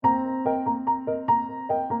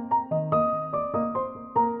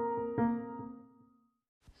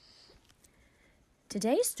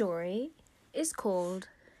Today's story is called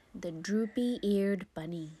The Droopy-Eared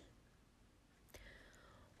Bunny.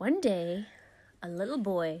 One day, a little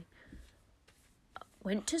boy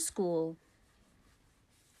went to school,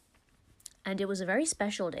 and it was a very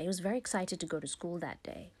special day. He was very excited to go to school that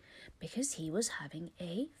day because he was having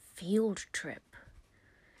a field trip.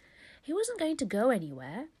 He wasn't going to go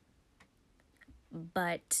anywhere,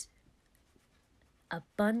 but a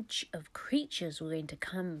bunch of creatures were going to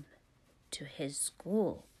come to his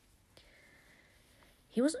school.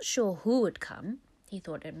 He wasn't sure who would come. He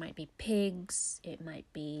thought it might be pigs, it might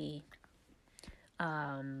be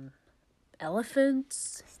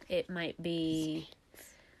elephants, it might be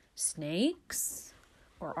snakes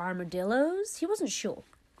or armadillos. He wasn't sure.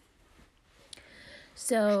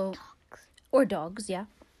 Or dogs, yeah.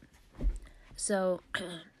 So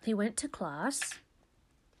he went to class,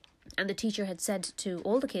 and the teacher had said to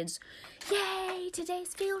all the kids, "Yay,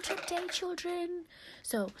 today's field trip day, children."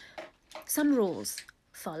 So some rules: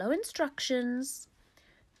 follow instructions,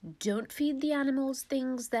 don't feed the animals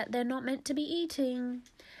things that they're not meant to be eating,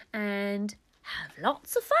 and have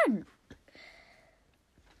lots of fun.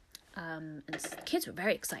 And the kids were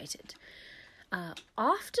very excited.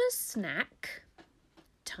 After snack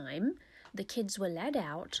time, the kids were led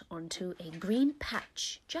out onto a green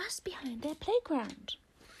patch just behind their playground.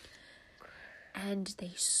 And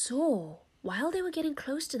they saw, while they were getting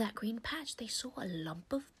close to that green patch, they saw a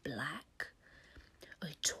lump of black,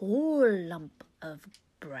 a tall lump of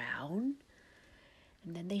brown,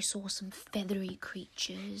 and then they saw some feathery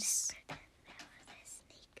creatures.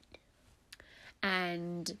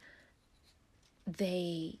 And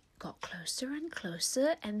they got closer and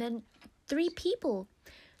closer, and then 3 people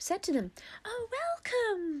said to them, "Oh,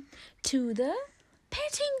 welcome to the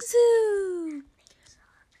petting zoo."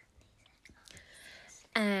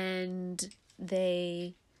 And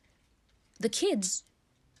the kids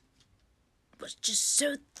was just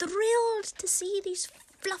so thrilled to see these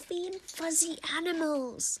fluffy and fuzzy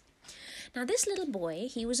animals. Now, this little boy,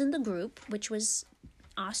 he was in the group which was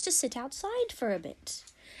asked to sit outside for a bit.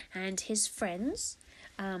 And his friends,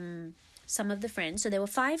 some of the friends, so there were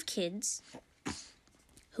 5 kids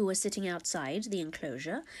who were sitting outside the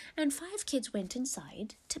enclosure, and 5 kids went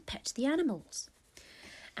inside to pet the animals.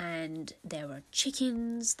 And there were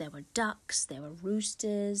chickens, there were ducks, there were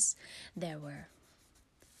roosters, there were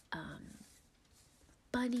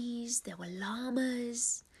bunnies, there were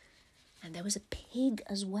llamas, and there was a pig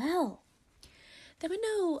as well. There were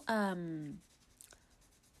no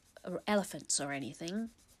elephants or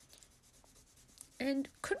anything, and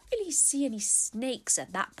couldn't really see any snakes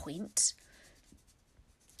at that point.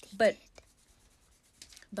 But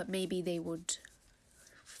maybe they would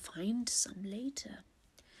find some later.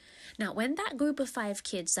 Now, when that group of 5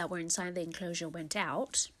 kids that were inside the enclosure went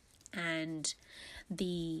out, and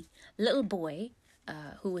the little boy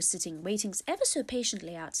who was sitting waiting ever so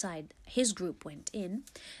patiently outside, his group went in,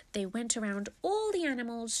 they went around all the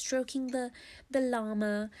animals, stroking the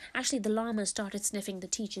llama. Actually, the llama started sniffing the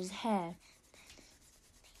teacher's hair.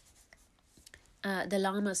 The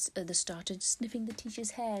llama started sniffing the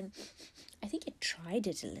teacher's hair, and I think it tried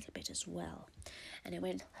it a little bit as well. And it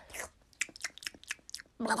went...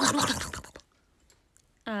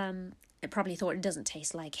 It probably thought it doesn't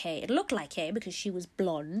taste like hay. It looked like hay because she was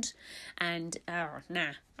blonde, and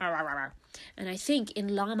nah. And I think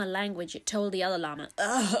in llama language it told the other llama,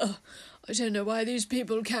 "I don't know why these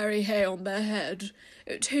people carry hay on their head.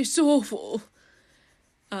 It tastes awful."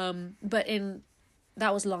 But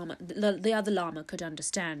that was llama. The other llama could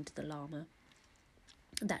understand the llama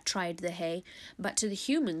that tried the hay, but to the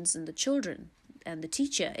humans and the children and the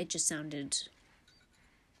teacher, it just sounded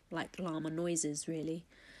like llama noises, really.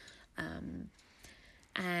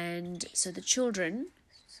 And so the children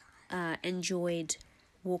enjoyed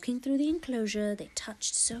walking through the enclosure. They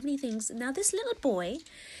touched so many things. Now, this little boy,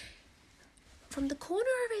 from the corner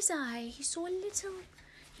of his eye, he saw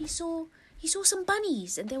some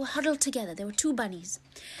bunnies, and they were huddled together. There were 2 bunnies,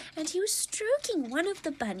 and he was stroking one of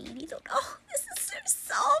the bunny, and he thought, "Oh, this is so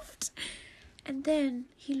soft." And then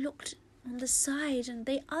he looked on the side, and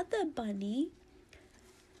the other bunny,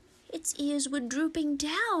 its ears were drooping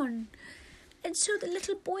down. And so the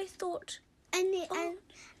little boy thought, and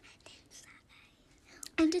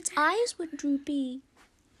its eyes were droopy.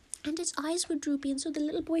 And so the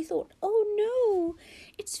little boy thought, "Oh no,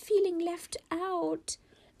 it's feeling left out.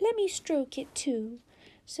 Let me stroke it too."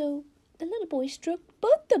 So the little boy stroked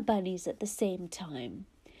both the bunnies at the same time.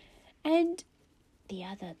 And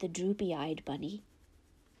the droopy-eyed bunny,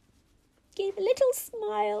 gave a little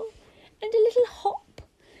smile and a little hop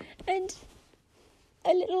and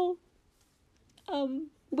a little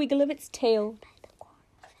wiggle of its tail.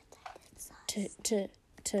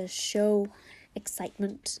 to show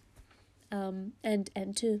excitement,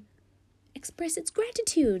 and to express its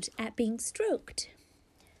gratitude at being stroked.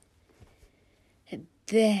 And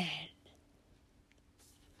then,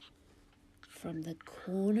 from the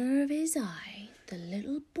corner of his eye, the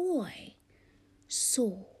little boy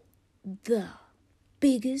saw the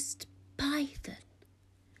biggest python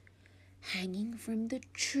hanging from the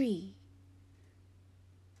tree,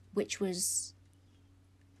 which was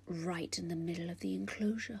right in the middle of the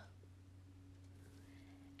enclosure.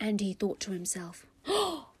 And he thought to himself,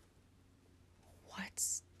 "Oh,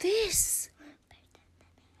 what's this?"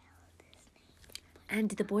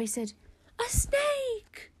 And the boy said, "A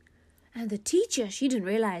snake!" And the teacher, she didn't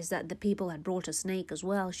realize that the people had brought a snake as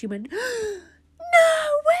well. She went, "No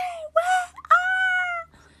way, where? Ah!"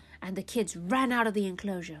 And the kids ran out of the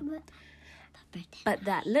enclosure. But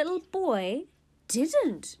that little boy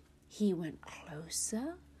didn't. He went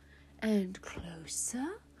closer and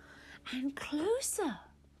closer and closer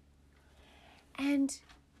and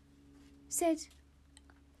said,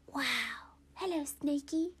 "Wow, hello,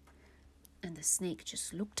 Snakey." And the snake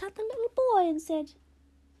just looked at the little boy and said,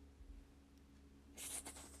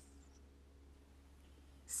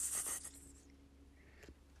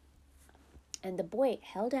 and the boy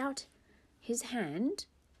held out his hand,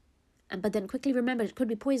 but then quickly remembered it could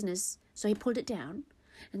be poisonous, so he pulled it down.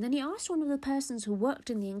 And then he asked one of the persons who worked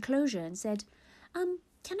in the enclosure and said, "Can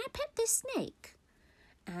I pet this snake?"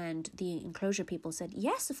 And the enclosure people said,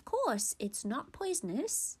 "Yes, of course, it's not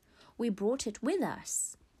poisonous. We brought it with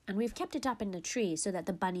us, and we've kept it up in the tree so that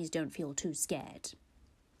the bunnies don't feel too scared,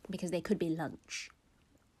 because they could be lunch."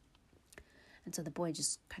 And so the boy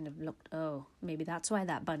just kind of looked, oh, maybe that's why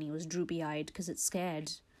that bunny was droopy-eyed, because it's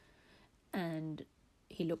scared. And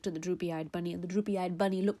he looked at the droopy-eyed bunny, and the droopy-eyed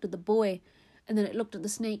bunny looked at the boy, and then it looked at the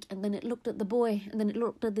snake, and then it looked at the boy, and then it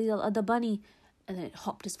looked at the other bunny, and then it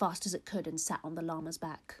hopped as fast as it could and sat on the llama's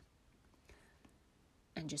back.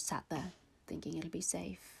 And just sat there, thinking it'll be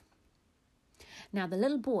safe. Now the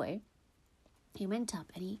little boy, he went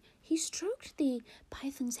up and he stroked the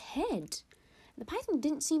python's head. The python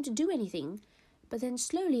didn't seem to do anything, but then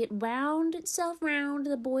slowly it wound itself round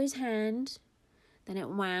the boy's hand. Then it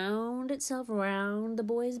wound itself round the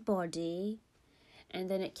boy's body. And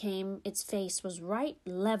then its face was right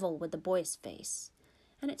level with the boy's face.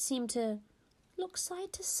 And it seemed to look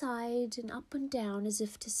side to side and up and down as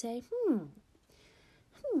if to say,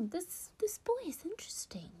 this boy is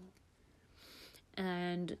interesting.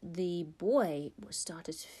 And the boy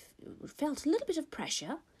felt a little bit of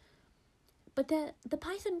pressure, but the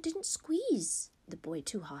python didn't squeeze the boy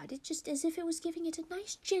too hard. It's just as if it was giving it a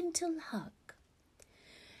nice gentle hug.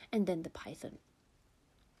 And then the python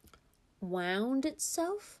wound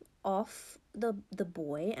itself off the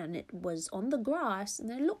boy, and it was on the grass,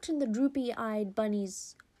 and it looked in the droopy-eyed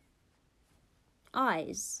bunny's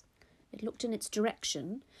eyes. It looked in its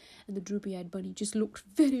direction, and the droopy-eyed bunny just looked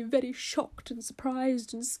very, very shocked and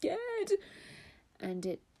surprised and scared.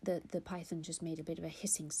 And the python just made a bit of a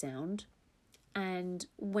hissing sound and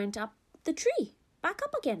went up the tree, back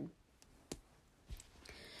up again.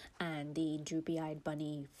 And the droopy-eyed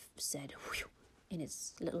bunny said, "Whew," in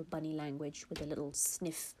its little bunny language with a little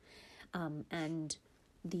sniff. And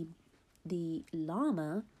the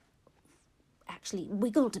llama actually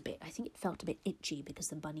wiggled a bit. I think it felt a bit itchy because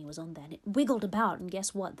the bunny was on there. And it wiggled about, and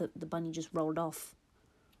guess what? The bunny just rolled off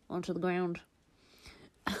onto the ground.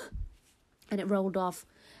 And it rolled off,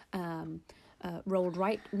 rolled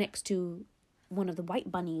right next to one of the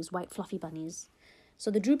white fluffy bunnies.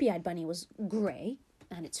 So the droopy-eyed bunny was grey,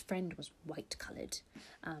 and its friend was white-coloured.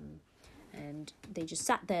 And they just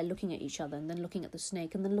sat there looking at each other, and then looking at the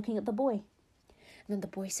snake, and then looking at the boy. And then the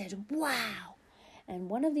boy said, "Wow!" And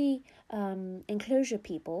one of the enclosure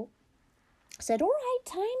people said, "All right,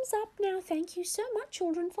 time's up now. Thank you so much,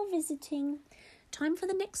 children, for visiting. Time for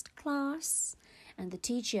the next class." And the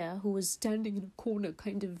teacher, who was standing in a corner,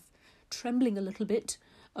 kind of trembling a little bit,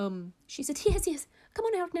 she said, yes, come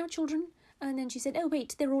on out now, children." And then she said, "Oh,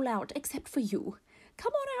 wait, they're all out, except for you.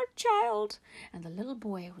 Come on out, child." And the little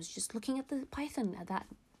boy, who was just looking at the python at that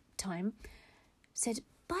time, said,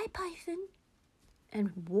 "Bye, python,"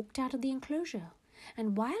 and walked out of the enclosure.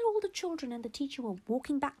 And while all the children and the teacher were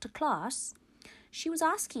walking back to class, she was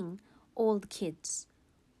asking all the kids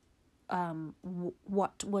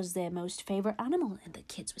what was their most favorite animal. And the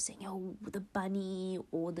kids were saying, "Oh, the bunny,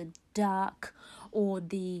 or the duck, or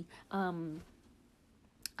the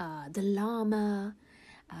llama."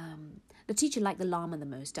 The teacher liked the llama the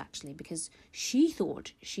most, actually, because she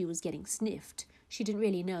thought she was getting sniffed. She didn't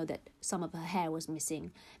really know that some of her hair was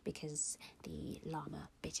missing because the llama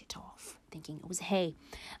bit it off, thinking it was hay.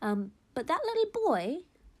 But that little boy,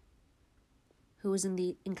 who was in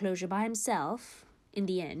the enclosure by himself, in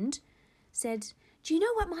the end, said, "Do you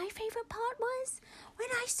know what my favourite part was? When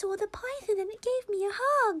I saw the python and it gave me a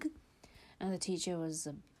hug." And the teacher was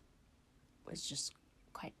just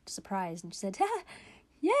quite surprised, and she said,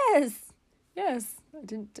 Yes, I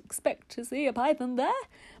didn't expect to see a python there,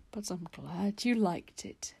 but I'm glad you liked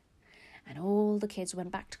it." And all the kids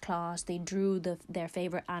went back to class. They drew their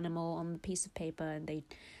favourite animal on the piece of paper, and they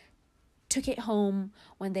took it home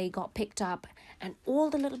when they got picked up. And all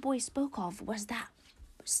the little boy spoke of was that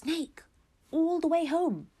snake all the way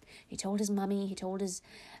home. He told his mummy, he told his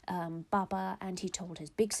papa, and he told his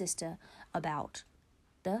big sister about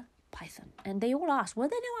the python. And they all asked, were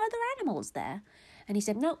there no other animals there? And he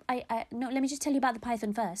said, no, no, let me just tell you about the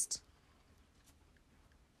python first.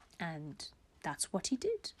 And that's what he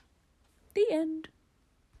did. The end.